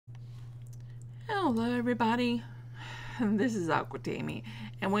Hello everybody, this is Aquatami,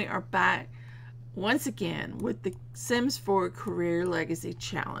 and we are back once again with the Sims 4 Career Legacy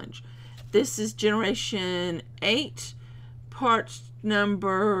Challenge. This is Generation 8, part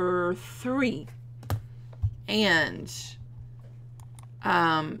number 3, and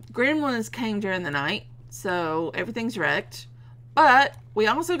gremlins came during the night, so everything's wrecked, but we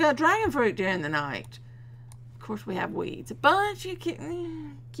also got dragon fruit during the night. Of course we have weeds, but you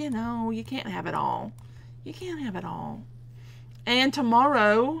can't, you can't have it all. You can't have it all. And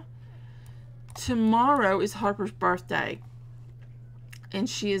tomorrow is Harper's birthday, and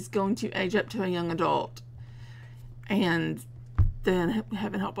she is going to age up to a young adult. And then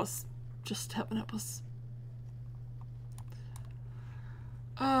heaven help us, just heaven help us.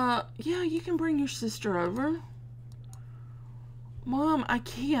 Yeah, you can bring your sister over. Mom, I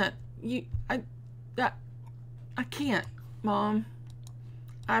can't. I can't, Mom.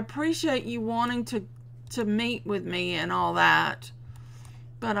 I appreciate you wanting to meet with me and all that,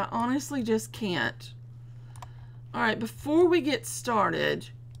 but I honestly just can't. All right, before we get started,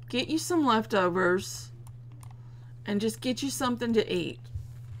 get you some leftovers and just get you something to eat.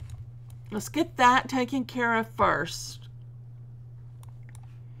 Let's get that taken care of first.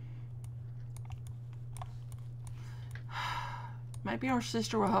 Maybe our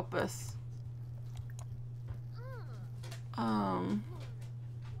sister will help us.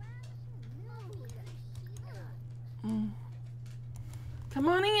 Come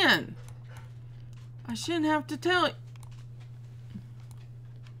on in. I shouldn't have to tell you.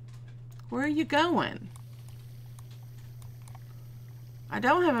 Where are you going? I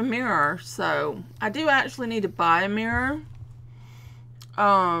don't have a mirror, so I do actually need to buy a mirror.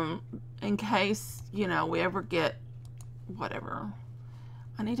 In case, we ever get whatever.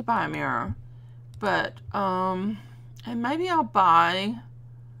 I need to buy a mirror. But, and maybe I'll buy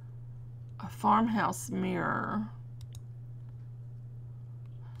a farmhouse mirror.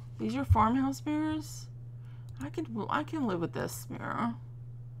 These are farmhouse mirrors? I can live with this mirror.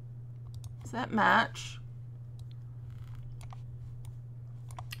 Does that match?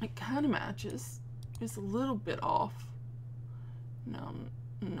 It kind of matches. It's a little bit off. No.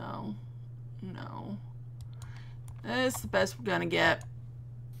 It's the best we're gonna get.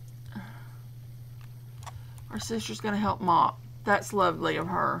 Our sister's gonna help mop. That's lovely of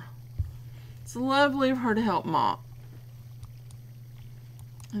her. It's lovely of her to help mop.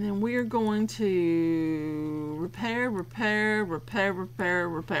 And then we're going to repair. Repair.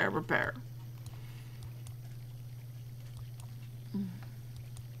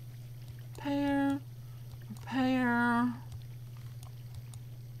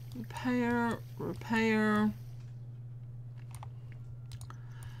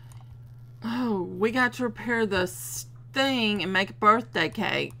 Oh, we got to repair this thing and make a birthday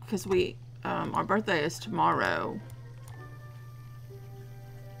cake because our birthday is tomorrow.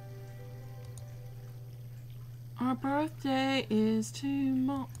 Our birthday is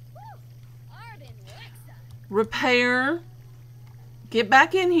tomorrow. Repair. Get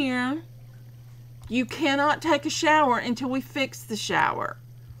back in here. You cannot take a shower until we fix the shower.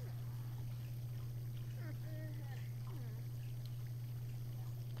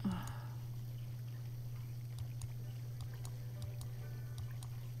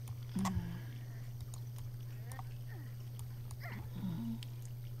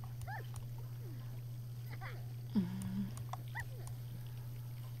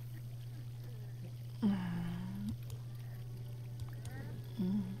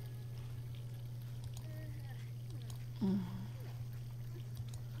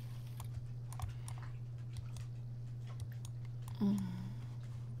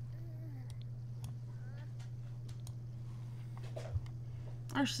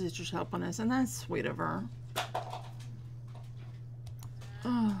 Our sister's helping us, and that's sweet of her.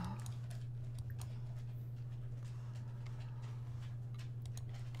 Oh.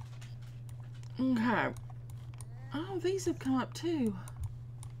 Okay. Oh, these have come up too.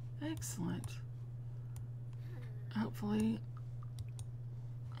 Excellent. Hopefully,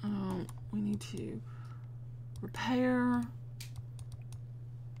 we need to repair.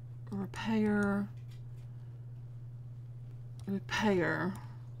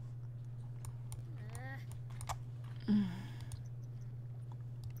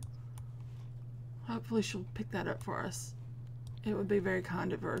 Hopefully she'll pick that up for us. It would be very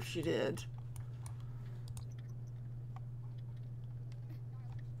kind of her if she did.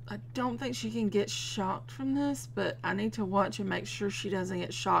 I don't think she can get shocked from this, but I need to watch and make sure she doesn't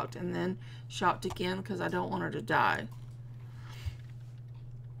get shocked and then shocked again because I don't want her to die.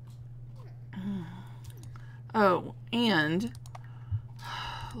 Oh, and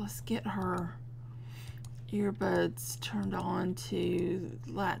let's get her earbuds turned on to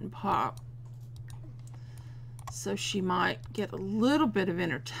Latin pop. So she might get a little bit of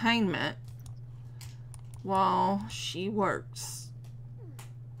entertainment while she works.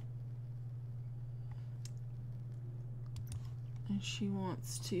 And she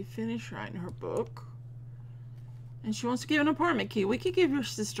wants to finish writing her book. And she wants to give an apartment key. We could give your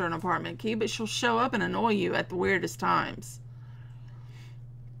sister an apartment key, but she'll show up and annoy you at the weirdest times.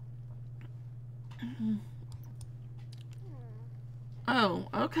 Oh,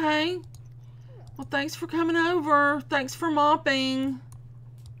 okay. Well, thanks for coming over. Thanks for mopping.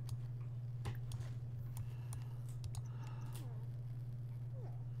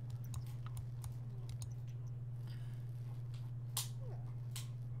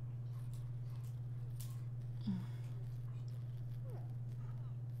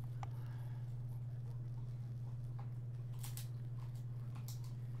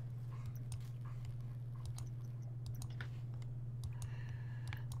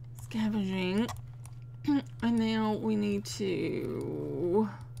 Scavenging. And now we need to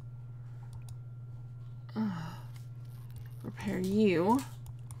repair you.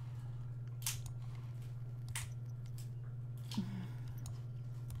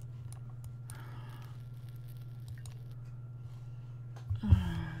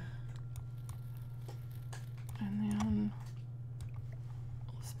 And then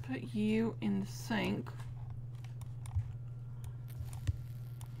let's put you in the sink.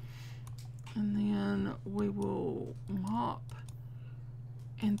 And then we will mop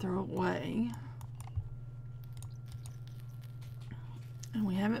and throw away. And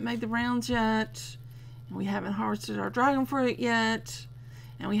we haven't made the rounds yet. And we haven't harvested our dragon fruit yet.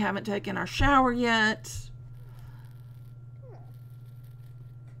 And we haven't taken our shower yet.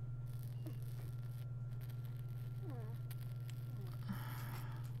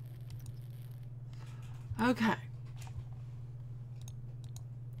 Okay.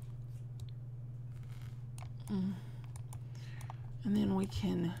 And then we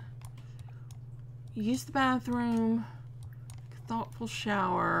can use the bathroom, thoughtful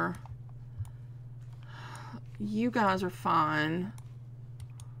shower. You guys are fine.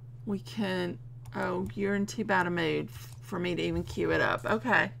 We can, oh, you're in too bad a mood for me to even cue it up.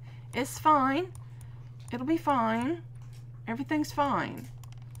 Okay, it's fine. It'll be fine. Everything's fine.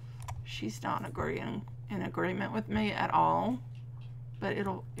 She's not in agreement with me at all, but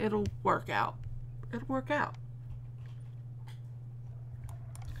it'll work out. It'll work out.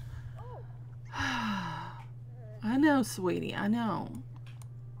 I know, sweetie, I know.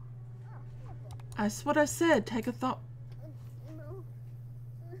 That's what I said. Take a thought.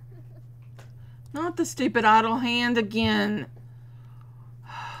 Not the stupid idle hand again.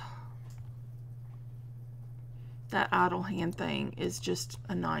 That idle hand thing is just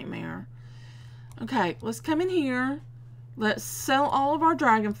a nightmare. Okay, let's come in here. Let's sell all of our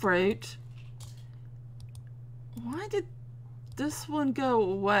dragon fruit. Why did this one go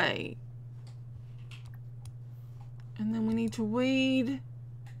away? And then we need to weed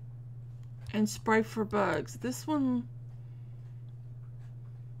and spray for bugs. This one,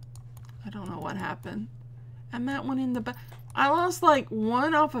 I don't know what happened. And that one in the back. I lost like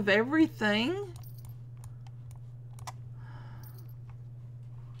one off of everything.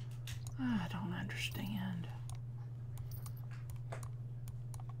 I don't understand.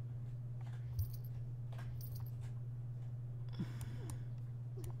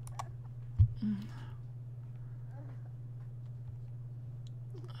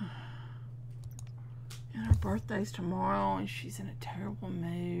 And her birthday's tomorrow, and she's in a terrible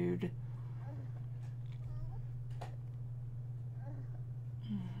mood.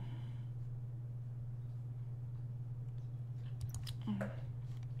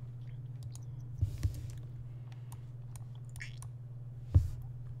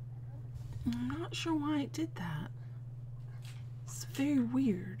 I'm not sure why it did that. It's very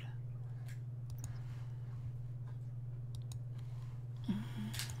weird.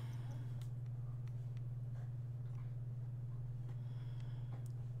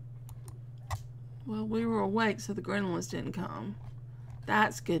 Well, we were awake, so the gremlins didn't come.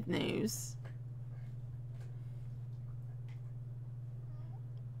 That's good news.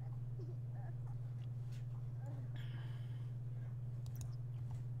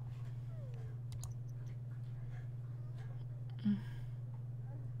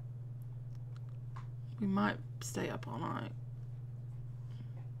 We might stay up all night.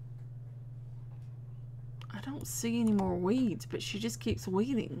 I don't see any more weeds, but she just keeps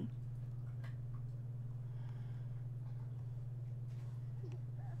weeding.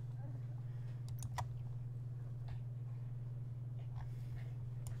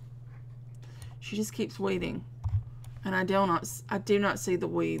 She just keeps weeding. And I do not see the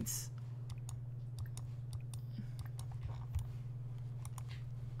weeds.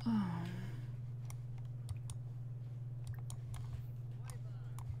 Oh.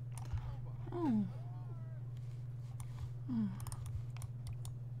 Oh. Oh.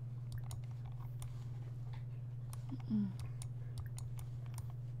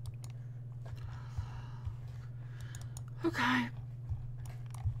 Okay.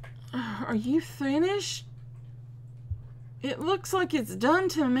 Are you finished? It looks like it's done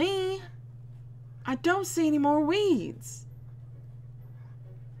to me. I don't see any more weeds.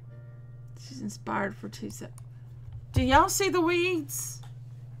 She's inspired for 2 seconds. Do y'all see the weeds?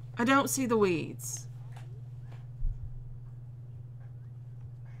 I don't see the weeds.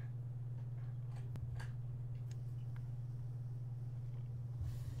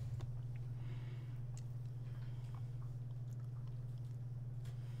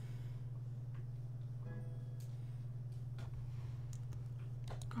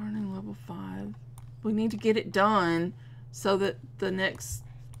 Gardening level 5. We need to get it done so that the next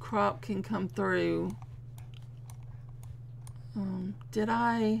crop can come through. Did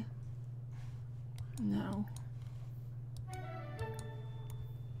I? No.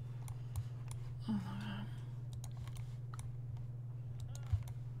 Oh my God.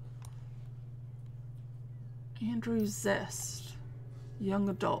 Andrew Zest, young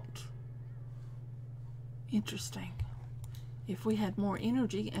adult. Interesting. If we had more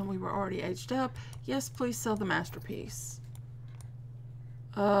energy and we were already aged up, yes, please sell the masterpiece.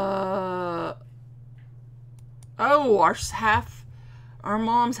 Oh, our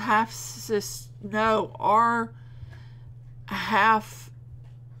mom's half sis. No, our half.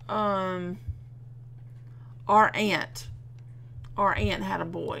 Our aunt. Our aunt had a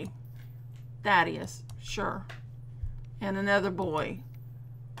boy, Thaddeus. Sure, and another boy,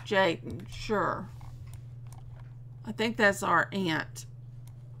 Jaden. Sure. I think that's our aunt.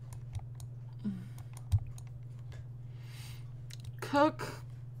 Cook.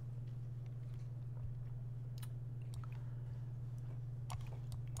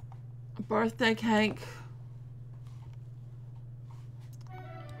 A birthday cake.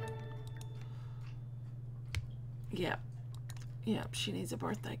 Yep. Yep, she needs a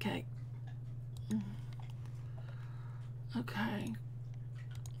birthday cake. Okay.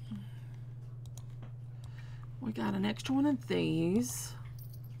 We got an extra one of these.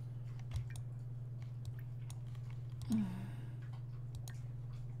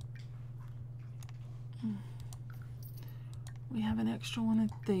 We have an extra one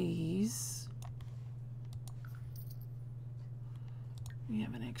of these. We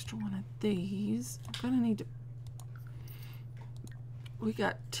have an extra one of these. I'm gonna need to. We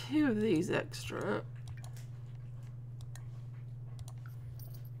got 2 of these extra.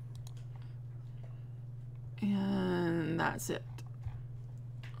 And that's it.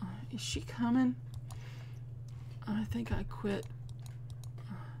 Is she coming? I think I quit.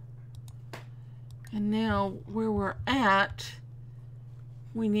 And now where we're at,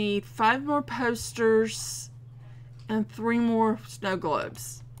 we need 5 more posters and 3 more snow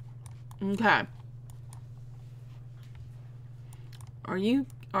globes. Okay. Are you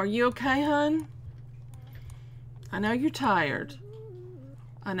okay, hun? I know you're tired.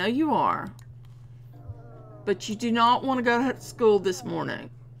 I know you are. But you do not want to go to school this morning.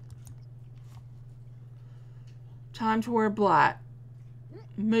 Time to wear black.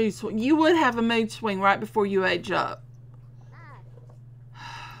 Mood swing. You would have a mood swing right before you age up.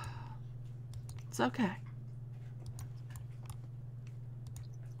 It's okay.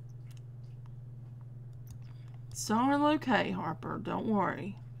 It's all okay, Harper. Don't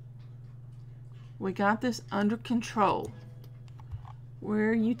worry. We got this under control.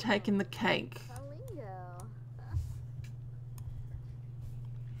 Where are you taking the cake?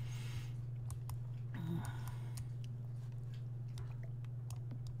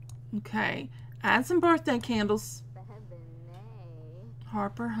 Okay, add some birthday candles.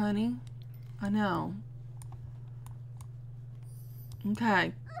 Harper, honey. I know.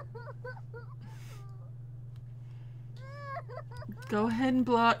 Okay. Go ahead and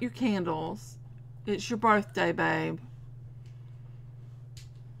blow out your candles. It's your birthday, babe.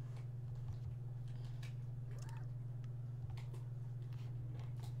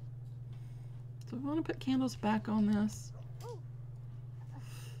 So we want to put candles back on this.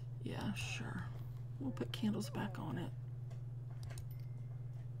 Yeah, sure. We'll put candles back on it.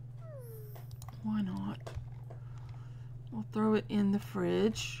 Why not? We'll throw it in the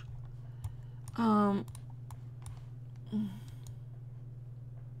fridge. Yeah,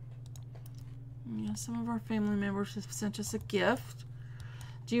 some of our family members have sent us a gift.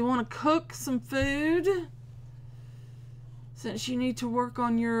 Do you want to cook some food? Since you need to work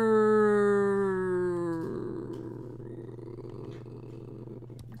on your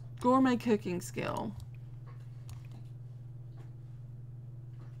gourmet cooking skill.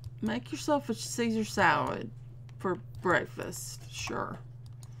 Make yourself a Caesar salad for breakfast, sure.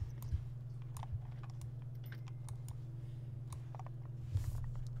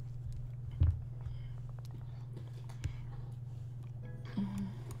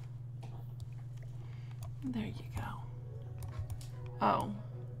 There you go. Oh,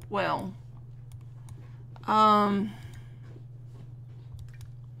 well. I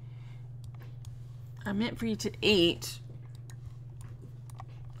meant for you to eat.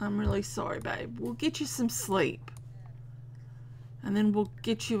 I'm really sorry, babe. We'll get you some sleep. And then we'll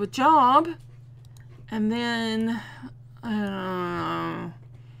get you a job. And then,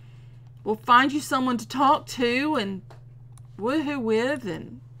 we'll find you someone to talk to and woohoo with.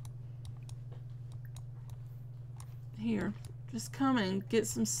 And here, just come and get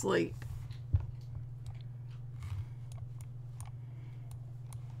some sleep.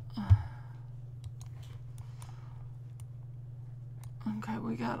 Okay,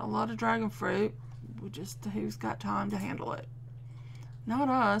 we got a lot of dragon fruit. We just, who's got time to handle it? Not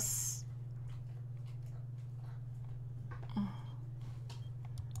us.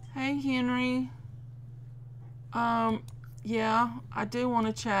 Hey, Henry. Yeah, I do want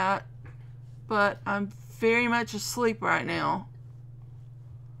to chat, but I'm very much asleep right now.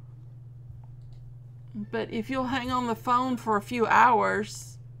 But if you'll hang on the phone for a few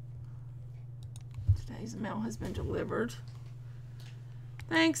hours. Today's mail has been delivered.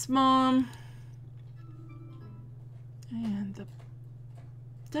 Thanks, Mom. And the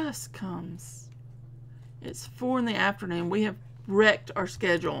dusk comes. It's 4 in the afternoon. We have wrecked our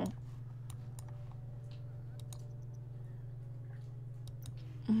schedule.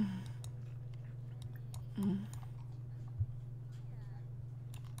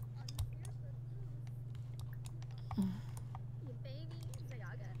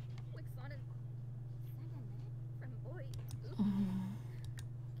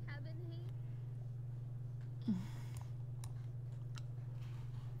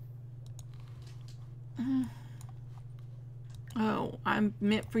 Oh, I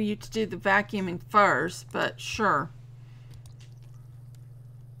meant for you to do the vacuuming first, but sure.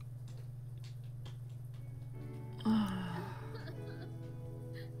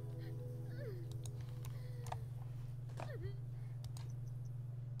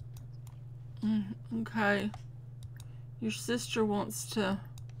 Okay. Your sister wants to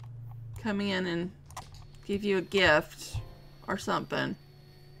come in and give you a gift or something.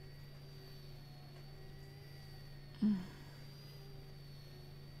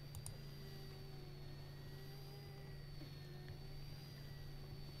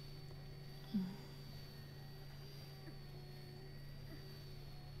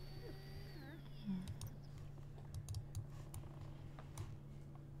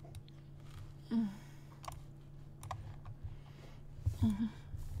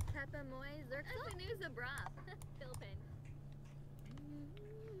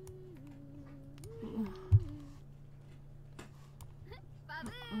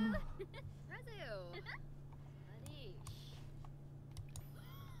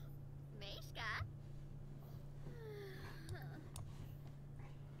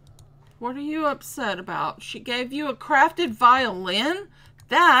 What are you upset about? She gave you a crafted violin?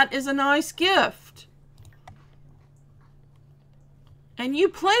 That is a nice gift. And you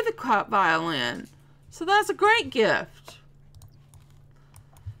play the violin. So that's a great gift.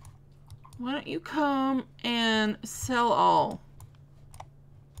 Why don't you come and sell all?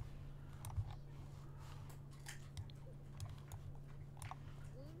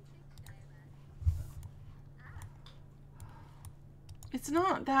 It's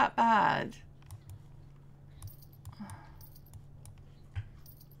not that bad.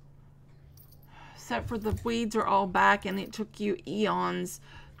 Except for the weeds are all back and it took you eons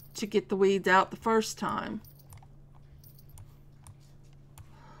to get the weeds out the first time.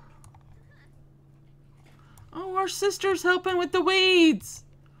 Oh, our sister's helping with the weeds.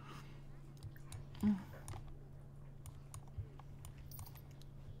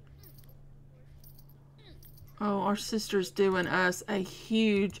 Oh, our sister's doing us a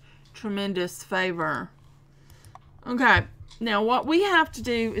huge, tremendous favor. Okay, now what we have to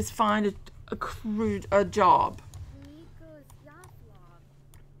do is find a job.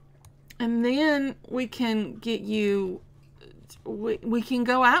 And then we can get you, we can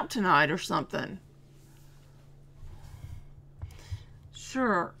go out tonight or something.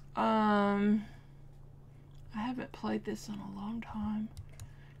 Sure. I haven't played this in a long time.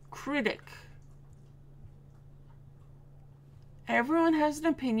 critic. Everyone has an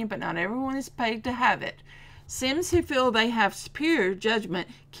opinion, but not everyone is paid to have it. Sims who feel they have superior judgment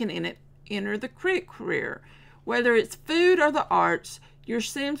can enter the critic career. Whether it's food or the arts, your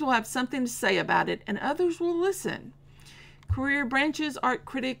Sims will have something to say about it, and others will listen. Career branches: art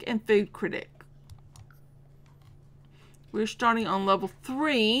critic and food critic. We're starting on level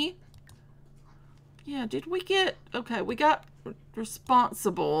 3. Yeah, did we get... Okay, we got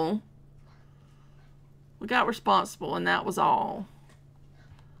responsible. We got responsible, and that was all.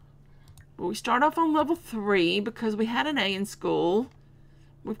 But we start off on level 3 because we had an A in school.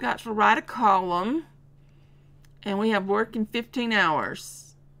 We've got to write a column. And we have work in 15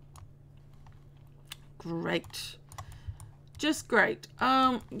 hours. Great. Just great.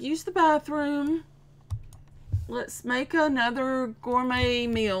 Use the bathroom. Let's make another gourmet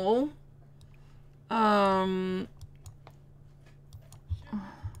meal.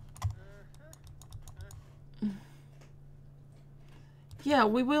 Yeah,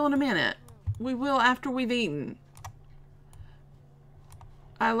 we will in a minute. We will after we've eaten.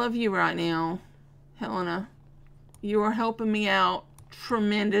 I love you right now, Helena. You are helping me out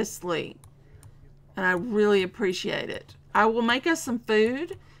tremendously. And I really appreciate it. I will make us some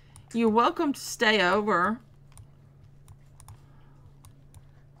food. You're welcome to stay over.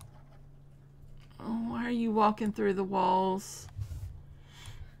 Oh, why are you walking through the walls?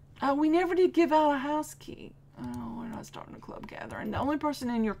 Oh, we never did give out a house key. Oh, we're not starting a club gathering. The only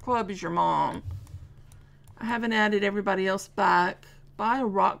person in your club is your mom. I haven't added everybody else back. Buy a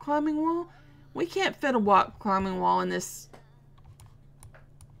rock climbing wall? We can't fit a rock climbing wall in this.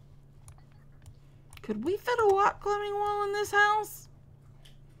 Could we fit a rock climbing wall in this house?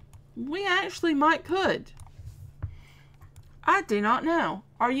 We actually could. I do not know.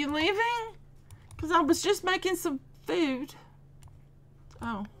 Are you leaving? Because I was just making some food.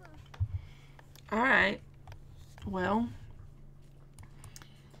 Oh. Alright. Well.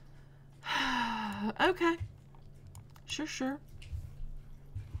 Okay. Sure.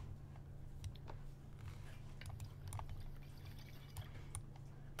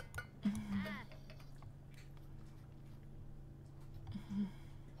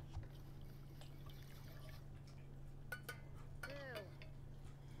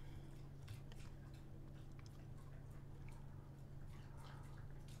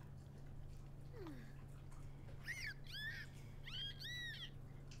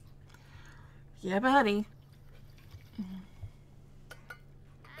 Yeah, buddy.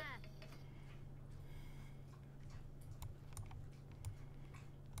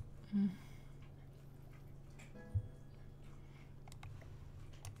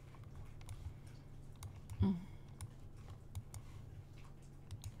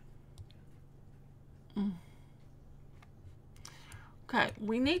 Okay,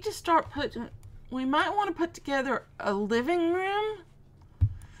 we need to start we might want to put together a living room.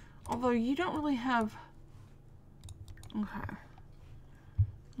 Although you don't really have...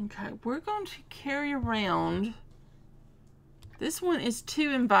 Okay, we're going to carry around... This one is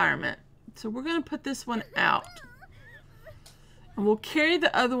 2 environment. So we're going to put this one out. And we'll carry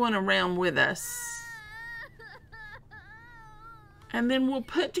the other one around with us. And then we'll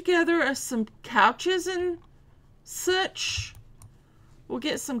put together some couches and such. We'll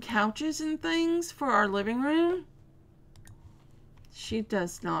get some couches and things for our living room. She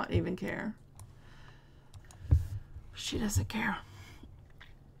does not even care. She doesn't care.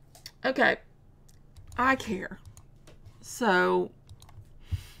 Okay. I care. So,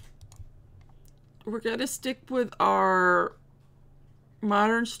 we're going to stick with our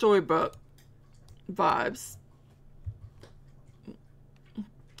modern storybook vibes.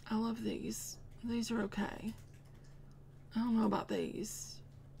 I love these. These are okay. I don't know about these.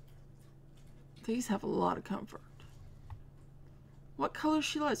 These have a lot of comfort. What color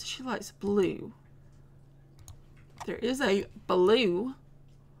she likes? She likes blue. There is a blue.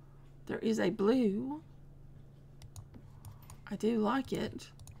 There is a blue. I do like it.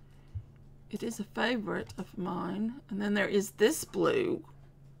 It is a favorite of mine. And then there is this blue.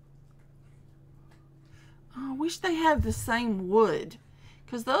 Oh, I wish they had the same wood.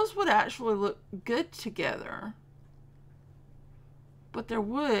 Because those would actually look good together. But their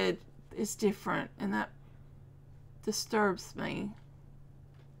wood is different. And that disturbs me.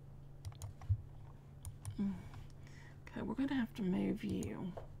 Okay, we're going to have to move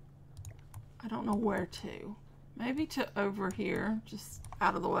you. I don't know where to. Maybe to over here. Just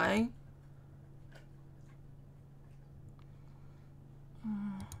out of the way.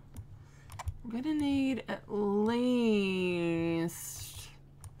 We're going to need at least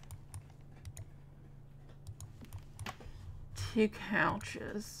 2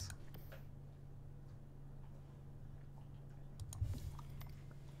 couches.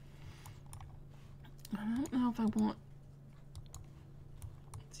 I don't know if I want...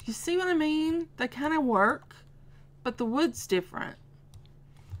 You see what I mean? They kind of work, but the wood's different.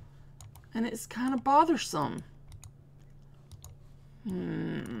 And it's kind of bothersome.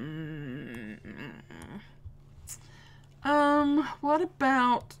 What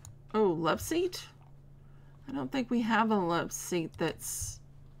about... Oh, love seat? I don't think we have a love seat that's...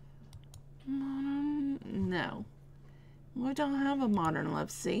 No. We don't have a modern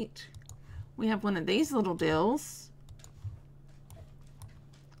love seat. We have one of these little deals,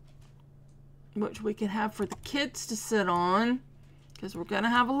 which we could have for the kids to sit on, because we're going to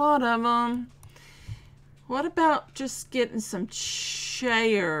have a lot of them. What about just getting some chairs?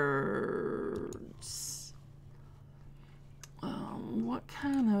 What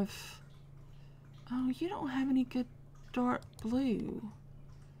kind of... Oh, you don't have any good dark blue.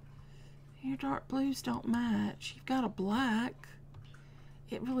 Your dark blues don't match. You've got a black.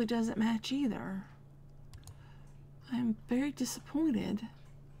 It really doesn't match either. I'm very disappointed.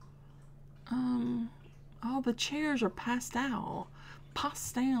 All the chairs are pastel.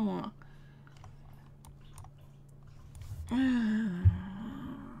 Pastel. I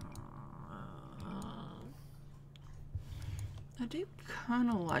do kind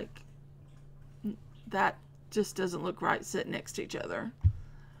of like that. Just doesn't look right sitting next to each other.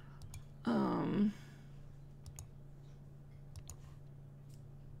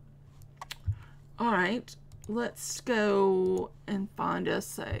 All right, let's go and find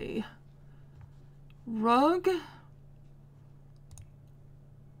us a rug.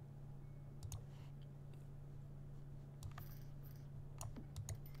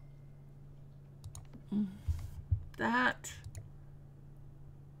 That.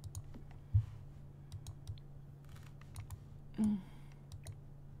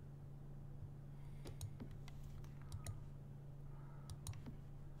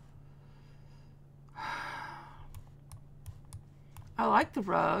 I like the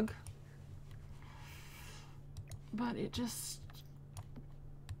rug, but it just...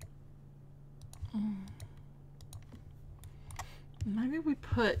 Maybe we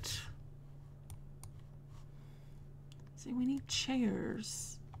put... See, we need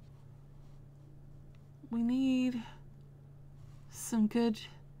chairs. We need some good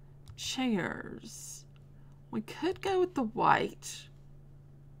chairs. We could go with the white,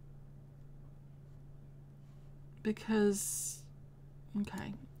 because...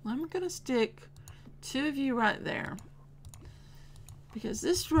 Okay, I'm gonna stick 2 of you right there, because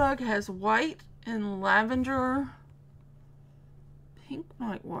this rug has white and lavender. Pink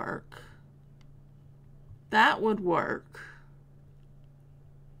might work. That would work.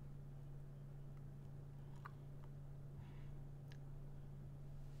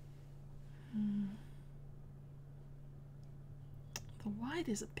 The white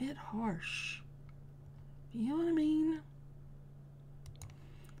is a bit harsh. You know what I mean?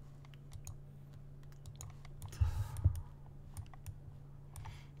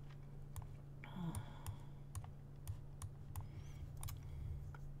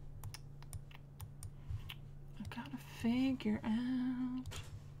 Figure out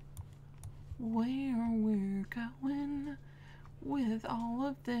where we're going with all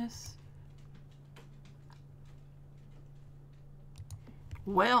of this.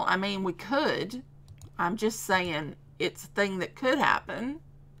 Well, I mean, we could. I'm just saying it's a thing that could happen.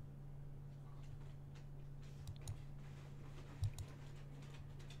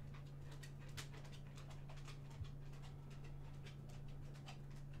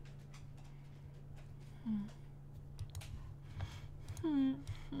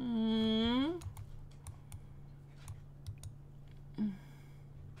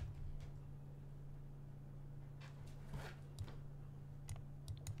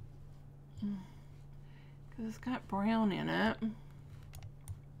 Because it's got brown in it.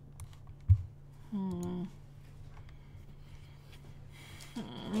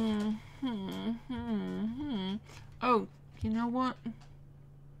 Oh, you know what?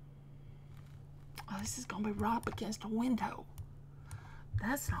 Oh, this is gonna be right up against a window.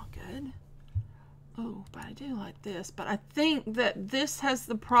 That's not good. Oh, but I do like this. But I think that this has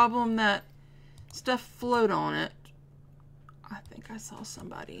the problem that stuff float on it. I think I saw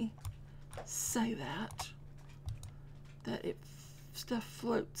somebody say that it stuff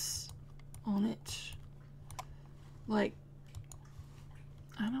floats on it. Like,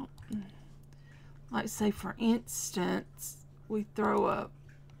 I don't, like, say for instance, we throw a,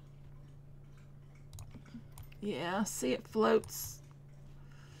 yeah, see, it floats.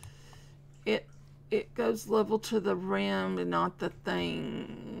 it goes level to the rim and not the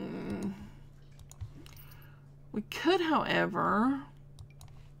thing. We could, however,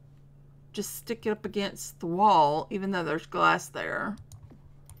 just stick it up against the wall, even though there's glass there.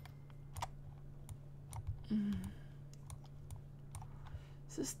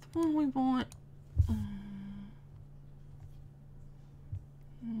 Is this the one we want?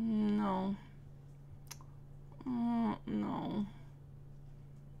 No. No.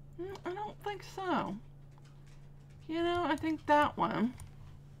 I don't think so. You know, I think that one.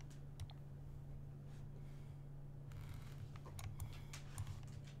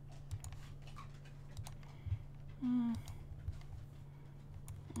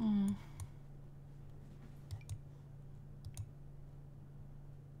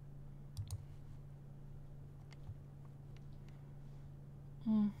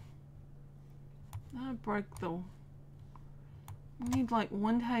 That'd break the... We need like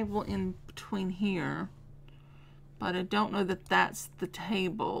one table in between here. But I don't know that that's the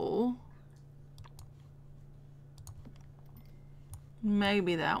table.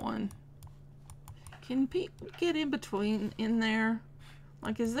 Maybe that one. Can people get in between in there?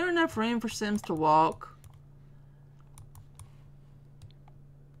 Like, is there enough room for Sims to walk?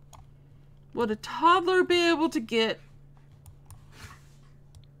 Would a toddler be able to get...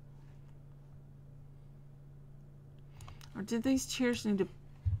 Or did these chairs need to...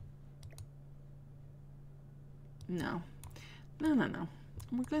 No. No, no, no.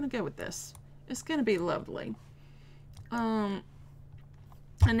 We're going to go with this. It's going to be lovely. And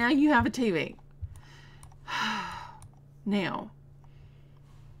now you have a TV. Now,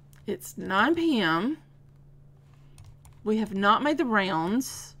 it's 9 p.m. We have not made the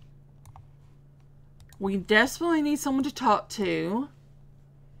rounds. We desperately need someone to talk to.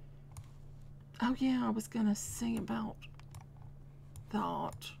 Oh, yeah, I was going to sing about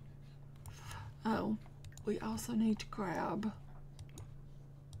that. Oh, we also need to grab...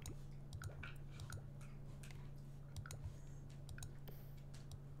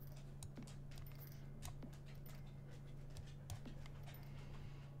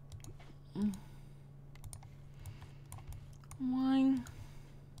 Wine.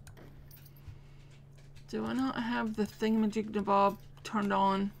 Do I not have the thingamajig-nabob turned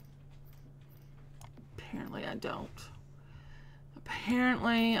on? Apparently I don't.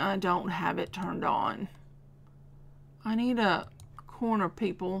 Apparently I don't have it turned on. I need a corner,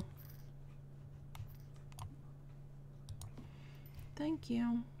 people. Thank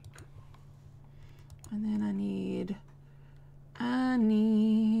you. And then I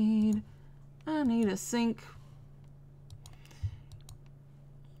need a sink.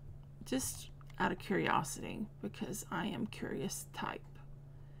 Just out of curiosity, because I am curious type.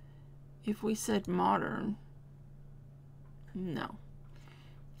 If we said modern, no.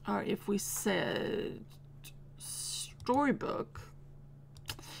 Or if we said storybook,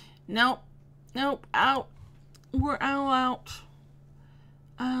 nope, nope, out. We're all out.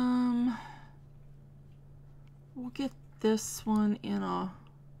 We'll get this one in a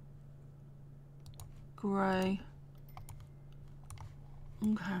gray.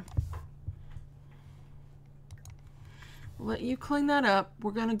 Okay. We'll let you clean that up.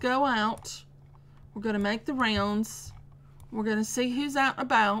 We're going to go out. We're going to make the rounds. We're going to see who's out and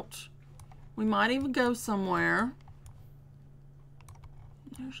about. We might even go somewhere.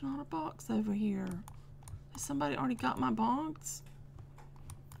 There's not a box over here. Has somebody already got my box?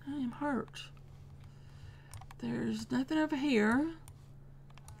 I am hurt. There's nothing over here.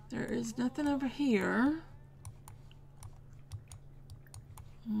 There is nothing over here.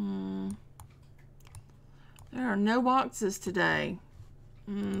 There are no boxes today.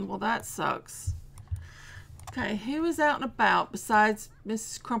 Well, that sucks. Okay, who is out and about besides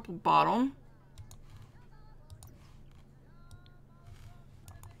Mrs. Crumplebottom?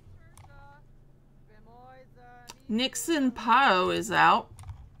 Nixon Pio is out.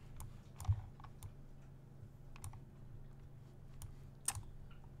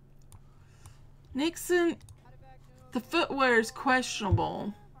 Nixon, the footwear is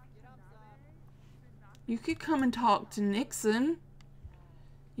questionable. You could come and talk to Nixon.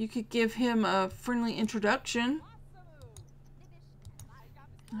 You could give him a friendly introduction.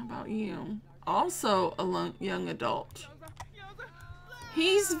 How about you? Also a young adult.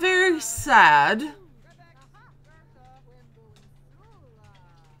 He's very sad.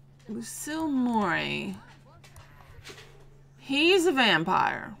 Lucille Mori. He's a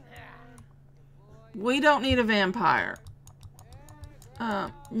vampire. We don't need a vampire.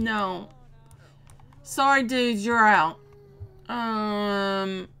 No. Sorry, dudes, you're out.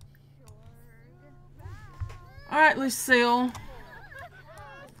 Alright, Lucille.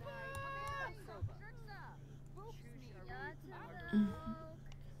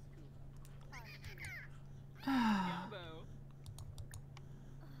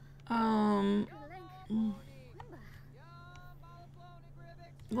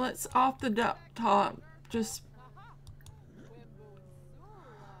 Let's off the top just.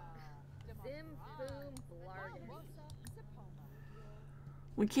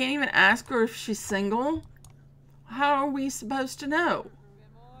 We can't even ask her if she's single. How are we supposed to know?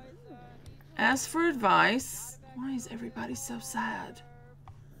 Ask for advice. Why is everybody so sad?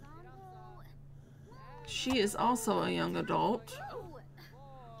 She is also a young adult.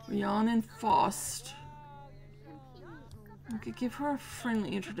 Rhiannon Faust. We could give her a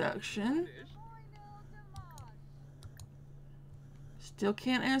friendly introduction. Still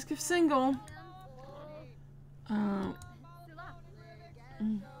can't ask if single. Can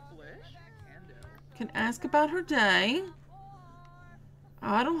ask about her day.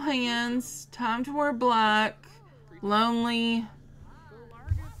 Idle hands. Time to wear black. Lonely.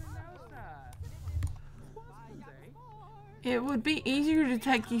 It would be easier to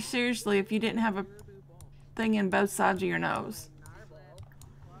take you seriously if you didn't have a thing in both sides of your nose.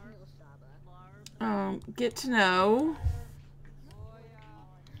 Get to know.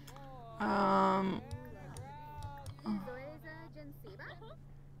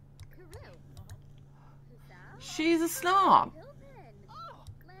 She's a snob.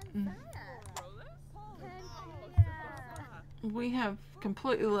 We have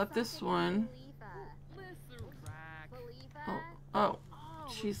completely left this one. Oh,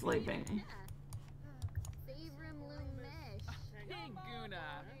 she's leaving.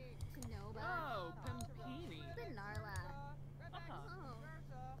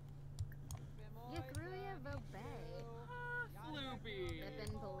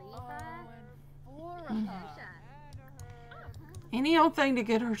 Any old thing to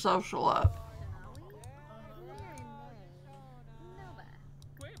get her social up.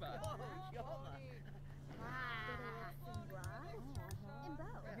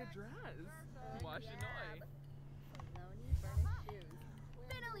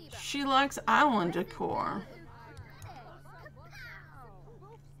 She likes island decor.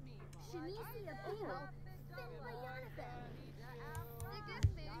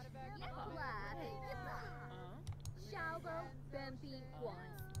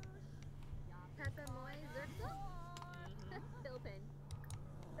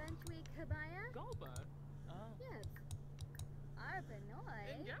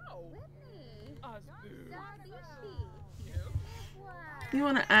 You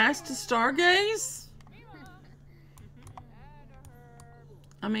want to ask to stargaze?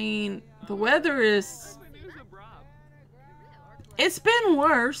 I mean, the weather is... It's been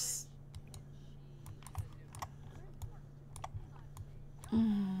worse.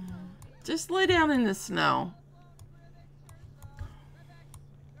 Just lay down in the snow.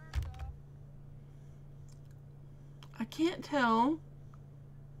 I can't tell.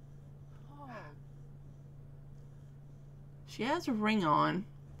 She has a ring on.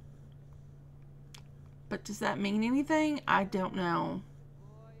 But does that mean anything? I don't know.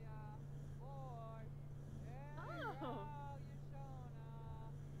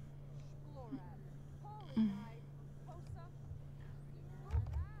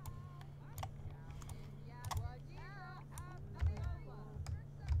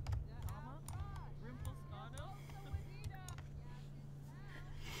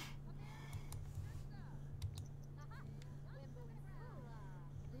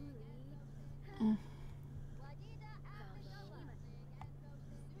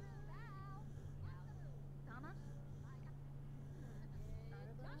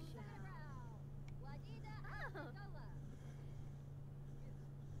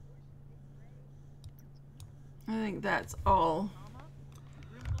 I think that's all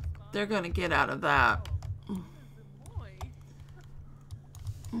they're going to get out of that.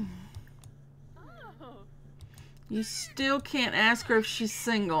 You still can't ask her if she's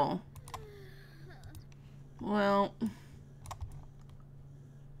single. Well,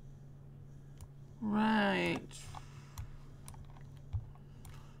 right.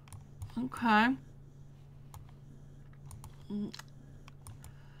 Okay.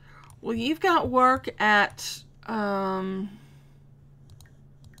 Well, you've got work at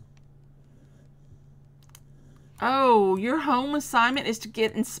oh, your home assignment is to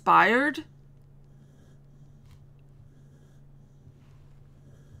get inspired?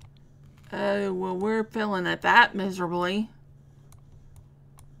 Oh, well, we're feeling at that miserably.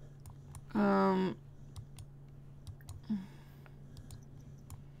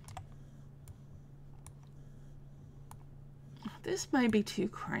 This may be too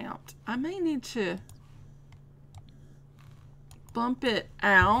cramped. I may need to bump it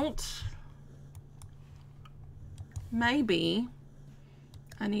out. Maybe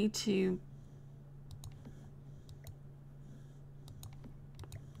I need to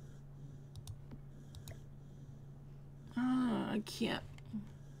I can't.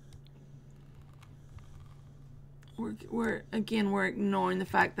 We're ignoring the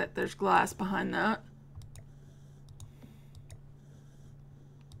fact that there's glass behind that.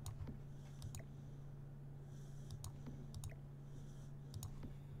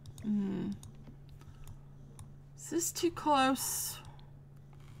 Is this too close?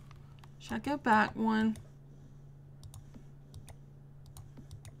 Should I go back one?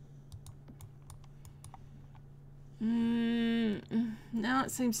 Now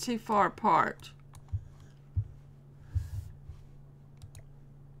it seems too far apart.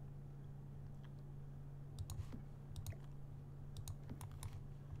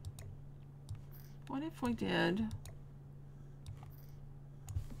 What if we did?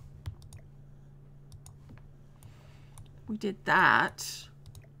 We did that.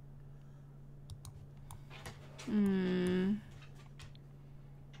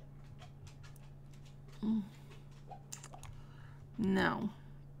 No.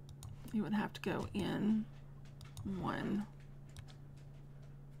 You would have to go in one.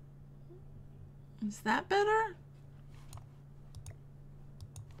 Is that better?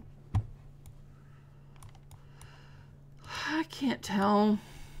 I can't tell.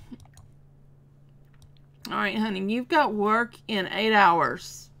 All right, honey, you've got work in 8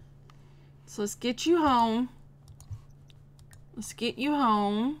 hours. So let's get you home. Let's get you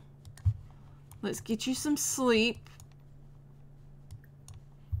home. Let's get you some sleep.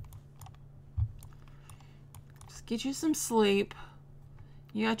 Let's get you some sleep.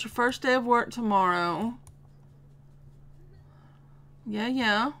 You got your first day of work tomorrow.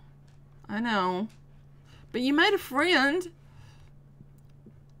 Yeah. I know. But you made a friend.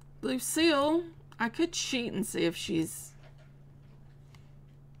 Lucille. I could cheat and see if she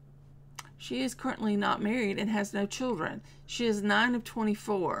is currently not married and has no children. She is 9 of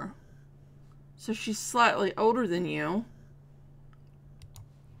 24. So she's slightly older than you.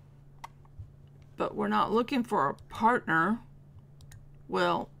 But we're not looking for a partner.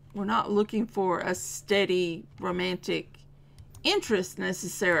 Well, we're not looking for a steady romantic interest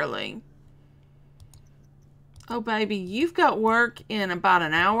necessarily. Oh, baby, you've got work in about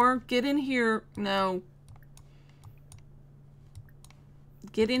an hour. Get in here. No.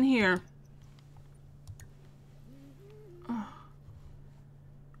 Get in here. Oh.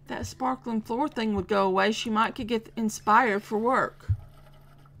 That sparkling floor thing would go away. She might could get inspired for work.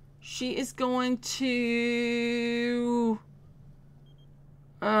 She is going to...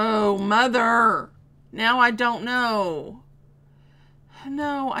 Oh, mother. Now I don't know.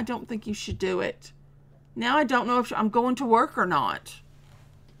 No, I don't think you should do it. Now I don't know if I'm going to work or not.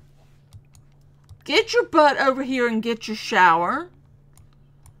 Get your butt over here and get your shower.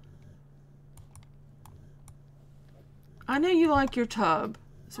 I know you like your tub.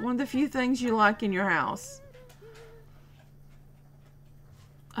 It's one of the few things you like in your house.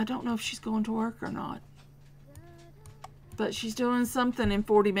 I don't know if she's going to work or not. But she's doing something in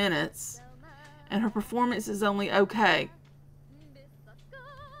 40 minutes. And her performance is only okay.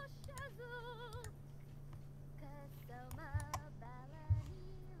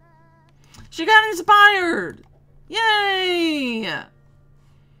 She got inspired! Yay!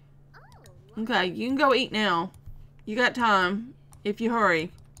 Okay, you can go eat now. You got time, if you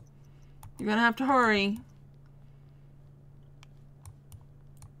hurry. You're gonna have to hurry.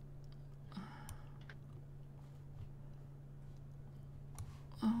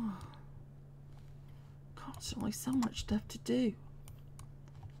 Oh. Constantly so much stuff to do.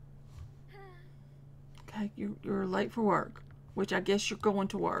 Okay, you're late for work. Which I guess you're going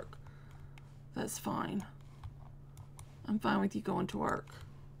to work. That's fine. I'm fine with you going to work.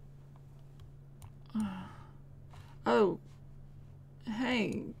 Oh.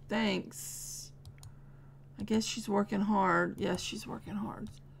 Hey, thanks. I guess she's working hard. Yes, she's working hard.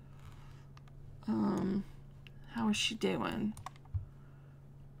 How is she doing?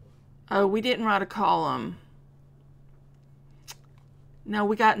 Oh, we didn't write a column. No,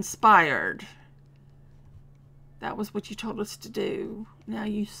 we got inspired. That was what you told us to do. Now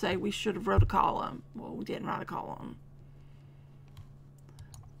you say we should have wrote a column. Well, we didn't write a column.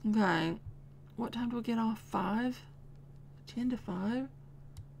 Okay. What time do we get off? 5? 10 to 5?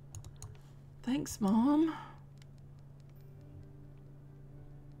 Thanks, Mom.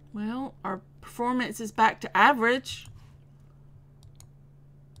 Well, our performance is back to average.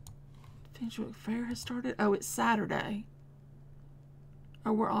 Finswick Fair has started. Oh, it's Saturday.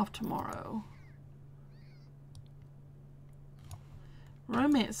 Oh, we're off tomorrow.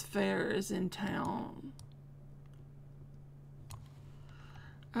 Romance Fair is in town.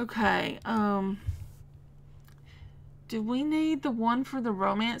 Okay, do we need the one for the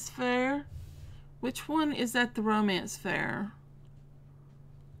Romance Fair? Which one is at the romance fair?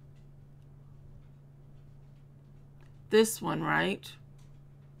 This one, right?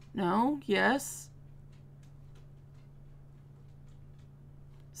 No? Yes?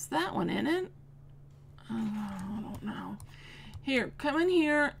 Is that one in it? I don't know. Here, come in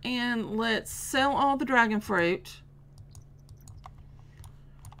here and let's sell all the dragon fruit.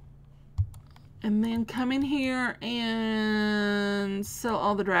 And then come in here and sell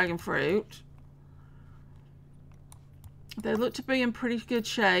all the dragon fruit. They look to be in pretty good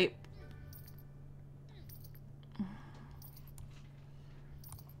shape.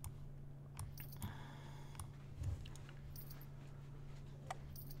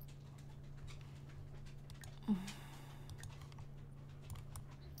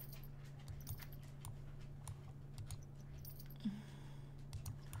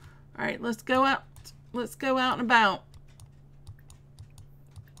 All right, let's go out. Let's go out and about.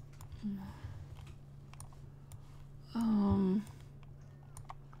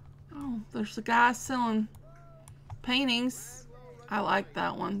 Oh, there's a guy selling paintings. I like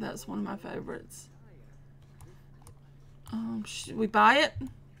that one. That's one of my favorites. Should we buy it?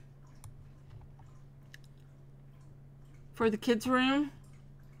 For the kids' room?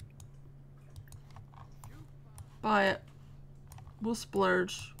 Buy it. We'll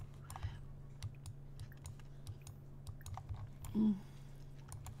splurge.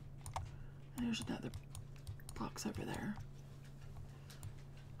 There's another box over there.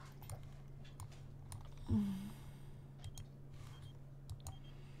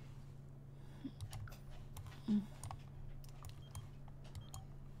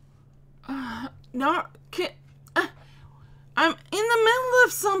 No, I'm in the middle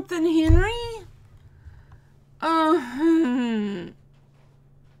of something, Henry.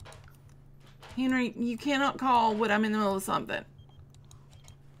 Henry, you cannot call when I'm in the middle of something.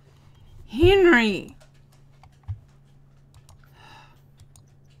 Henry.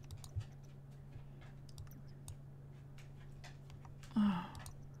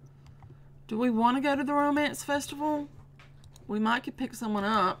 Do we want to go to the romance festival? We might could pick someone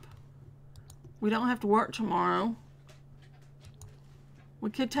up. We don't have to work tomorrow.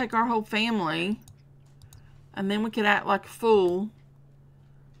 We could take our whole family. And then we could act like a fool.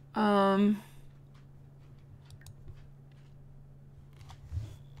 Alright,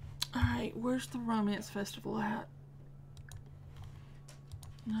 where's the romance festival at?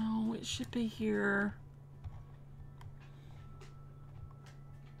 No, it should be here.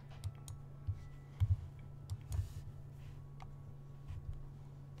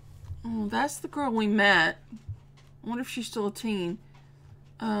 Oh, that's the girl we met. I wonder if she's still a teen.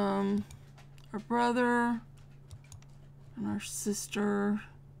 Our brother and our sister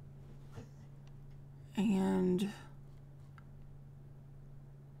and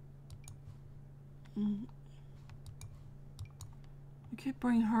we could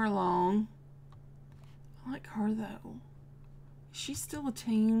bring her along. I like her though. Is she still a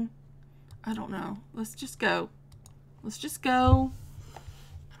teen? I don't know. Let's just go. Let's just go.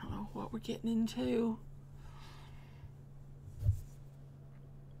 I don't know what we're getting into.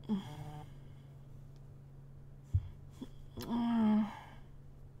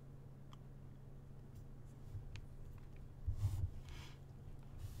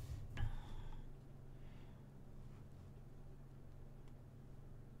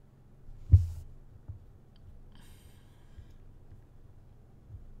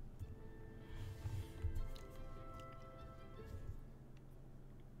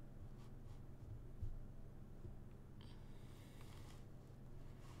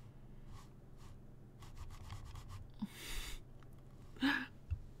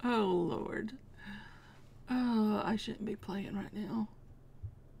 Oh, Lord. Oh, I shouldn't be playing right now.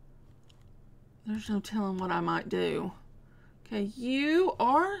 There's no telling what I might do. Okay, you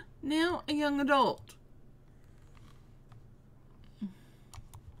are now a young adult.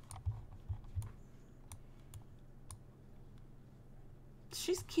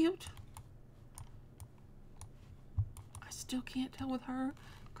 She's cute. I still can't tell with her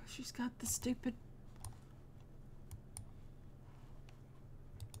because she's got the stupid...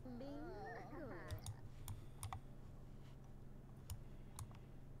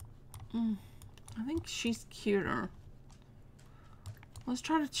 I think she's cuter. Let's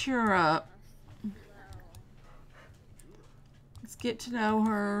try to cheer her up. Let's get to know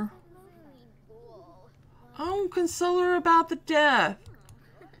her. Oh, console her about the death.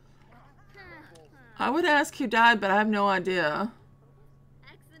 I would ask who died, but I have no idea.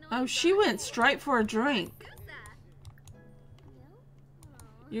 Oh, she went straight for a drink.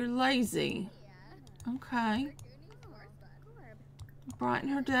 You're lazy. Okay. Brighten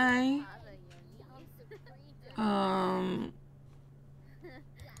her day.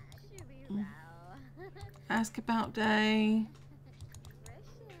 Ask about day.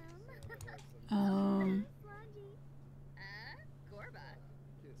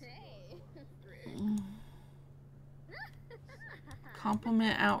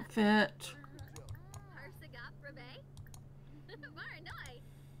 Compliment outfit.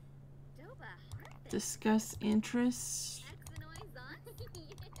 Discuss interests.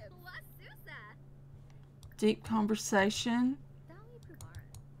 Deep conversation.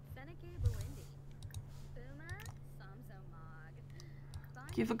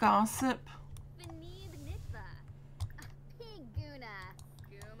 Give a gossip.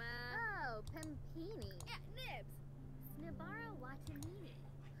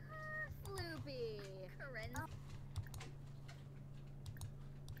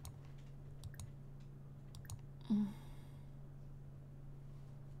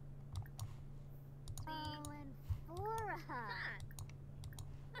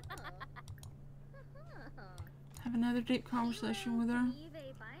 Have another deep conversation with her.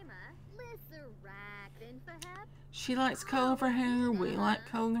 She likes colorful hair. We like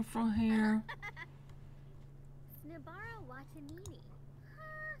colorful hair.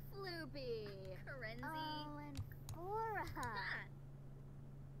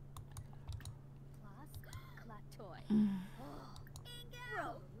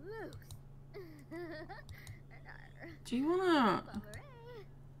 Do you wanna?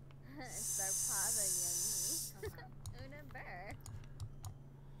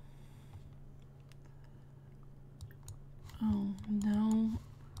 Oh no.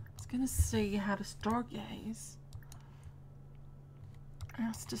 I was gonna see how to stargaze.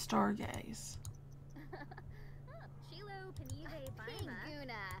 Ask to stargaze.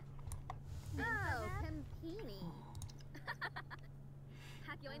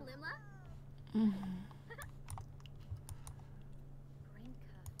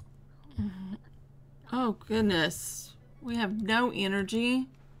 Oh goodness. We have no energy.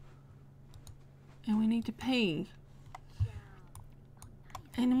 And we need to pee.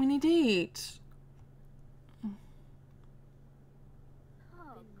 And we need to eat.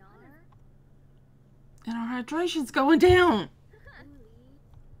 And our hydration's going down.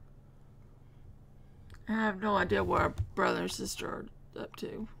 I have no idea what our brother and sister are up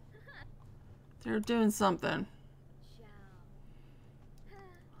to. They're doing something.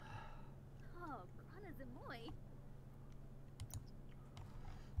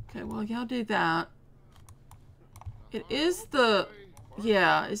 Okay, well, y'all do that. It is the...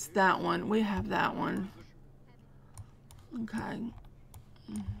 Yeah, it's that one. We have that one. Okay.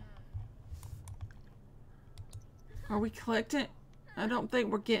 Are we collecting? I don't think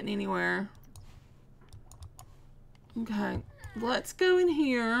we're getting anywhere. Okay. Let's go in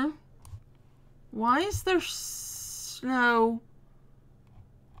here. Why is there snow?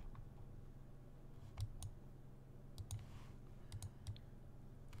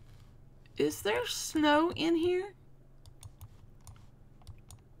 Is there snow in here?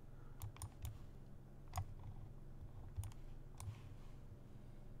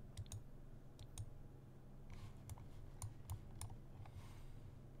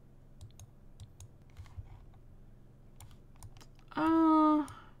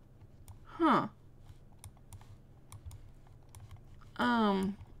 Huh.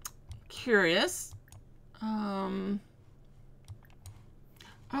 Curious.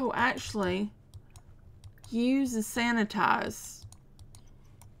 Oh, actually, use and sanitize.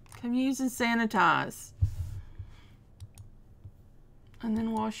 Come use and sanitize. And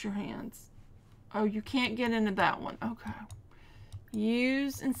then wash your hands. Oh, you can't get into that one. Okay.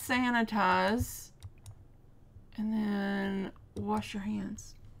 Use and sanitize. And then wash your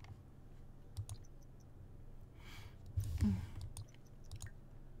hands.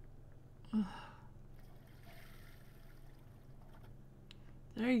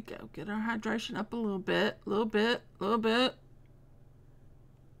 There you go. Get our hydration up a little bit. Little bit.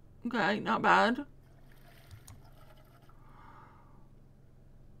 Okay, not bad.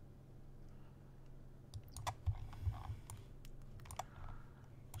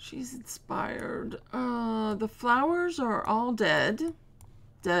 She's inspired. The flowers are all dead.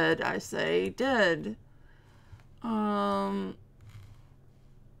 Dead, I say. Dead. I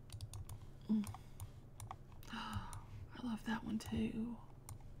love that one too.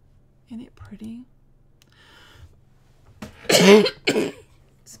 Isn't it pretty?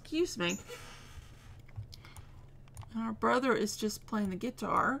 Excuse me. Our brother is just playing the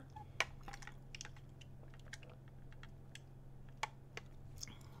guitar.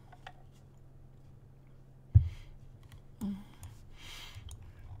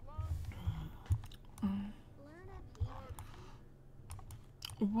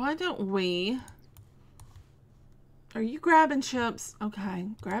 Why don't we... Are you grabbing chips? Okay,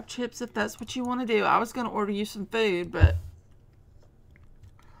 grab chips if that's what you want to do. I was going to order you some food, but...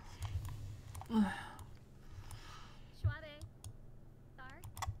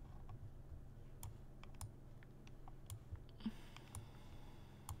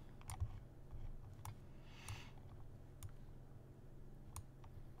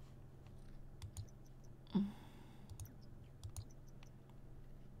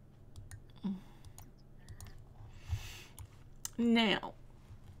 Now,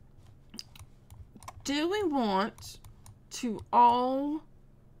 do we want to all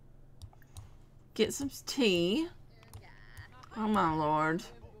get some tea? Oh my Lord.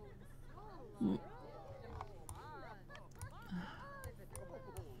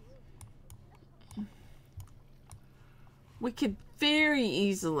 We could very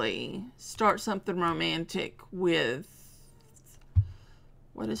easily start something romantic with,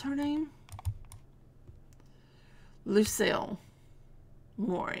 what is her name? Lucille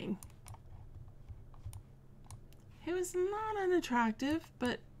Mooring, who is not unattractive,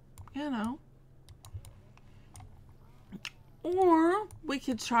 but you know. Or we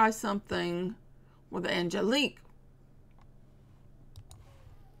could try something with Angelique.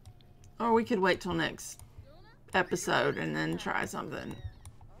 Or we could wait till next episode and then try something.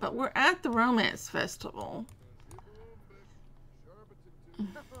 But we're at the romance festival.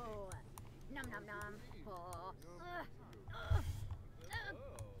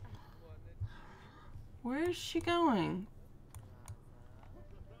 Where is she going?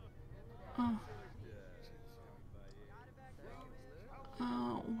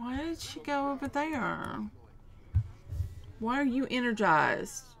 Why did she go over there? Why are you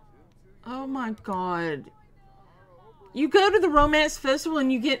energized? Oh my God. You go to the romance festival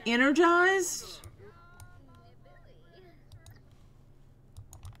and you get energized?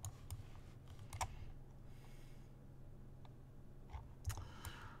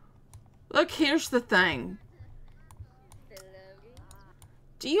 Look, here's the thing.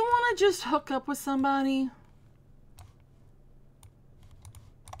 Do you want to just hook up with somebody?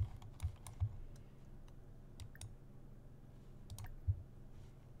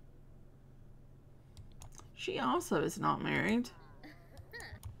 She also is not married.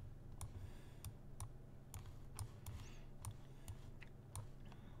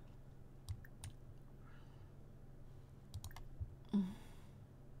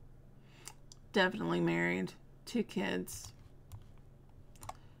 Definitely married. 2 kids.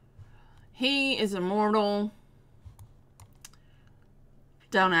 He is immortal.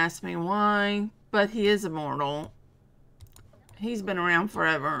 Don't ask me why, but he is immortal. He's been around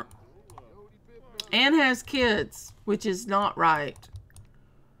forever. And has kids, which is not right.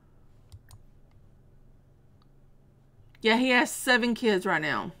 Yeah, he has 7 kids right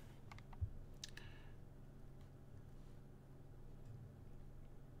now.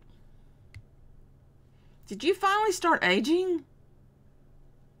 Did you finally start aging?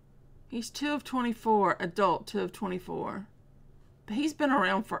 He's 2 of 24, adult 2 of 24. But he's been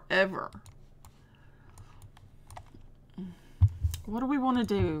around forever. What do we want to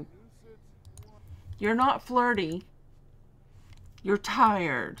do? You're not flirty. You're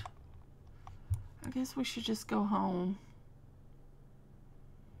tired. I guess we should just go home.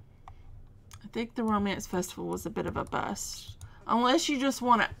 I think the romance festival was a bit of a bust. Unless you just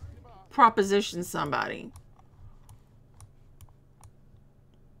want to proposition somebody.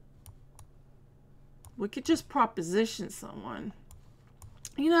 We could just proposition someone.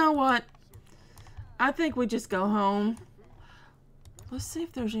 You know what? I think we just go home. Let's see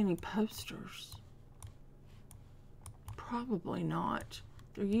if there's any posters. Probably not.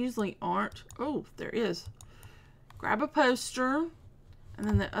 There usually aren't. Oh, there is. Grab a poster. And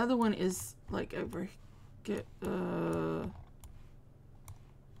then the other one is like over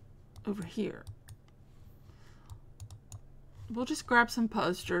here. We'll just grab some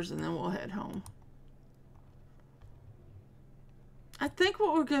posters and then we'll head home. I think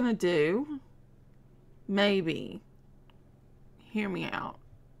what we're gonna do, maybe, hear me out,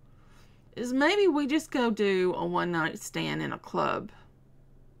 is maybe we just go do a one-night stand in a club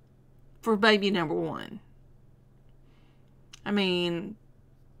for baby number 1. I mean,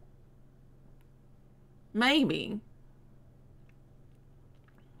 maybe.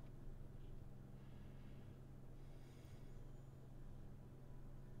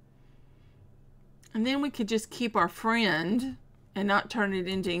 And then we could just keep our friend and not turn it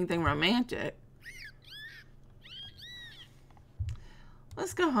into anything romantic.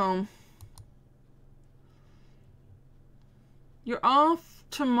 Let's go home. You're off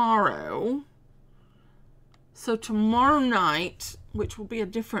tomorrow. So tomorrow night, which will be a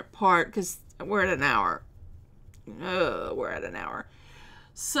different part because we're at an hour. We're at an hour.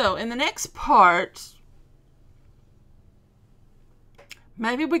 So in the next part,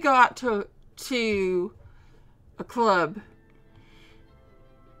 maybe we go out to a club.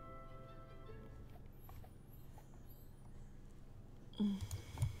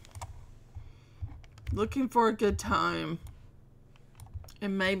 Looking for a good time.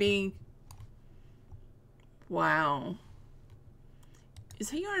 And maybe, wow. Is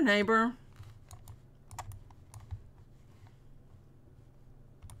he our neighbor?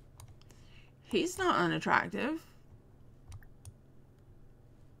 He's not unattractive.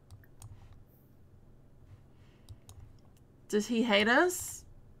 Does he hate us?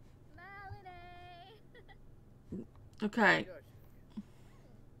 Okay.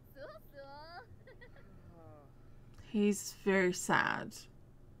 He's very sad.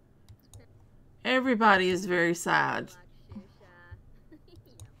 Everybody is very sad.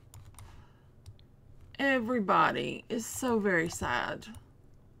 Everybody is so very sad.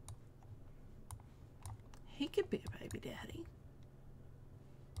 He could be a baby daddy.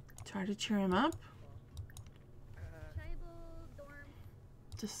 Try to cheer him up.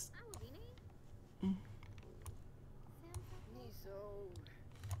 Just...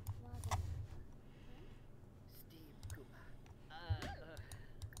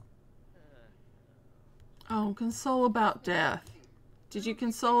 Oh, console about death. Did you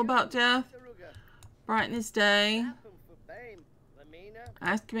console about death? Brighten his day.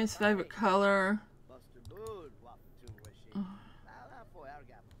 Ask him his favorite color.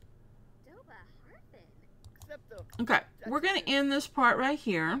 Okay, we're going to end this part right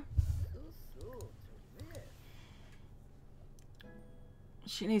here.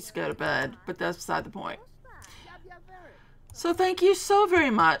 She needs to go to bed, but that's beside the point. So thank you so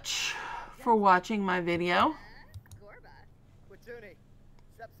very much for watching my video.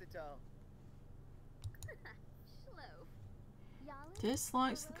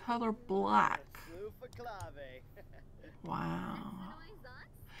 Dislikes the color black. Wow.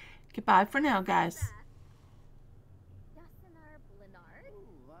 Goodbye for now, guys.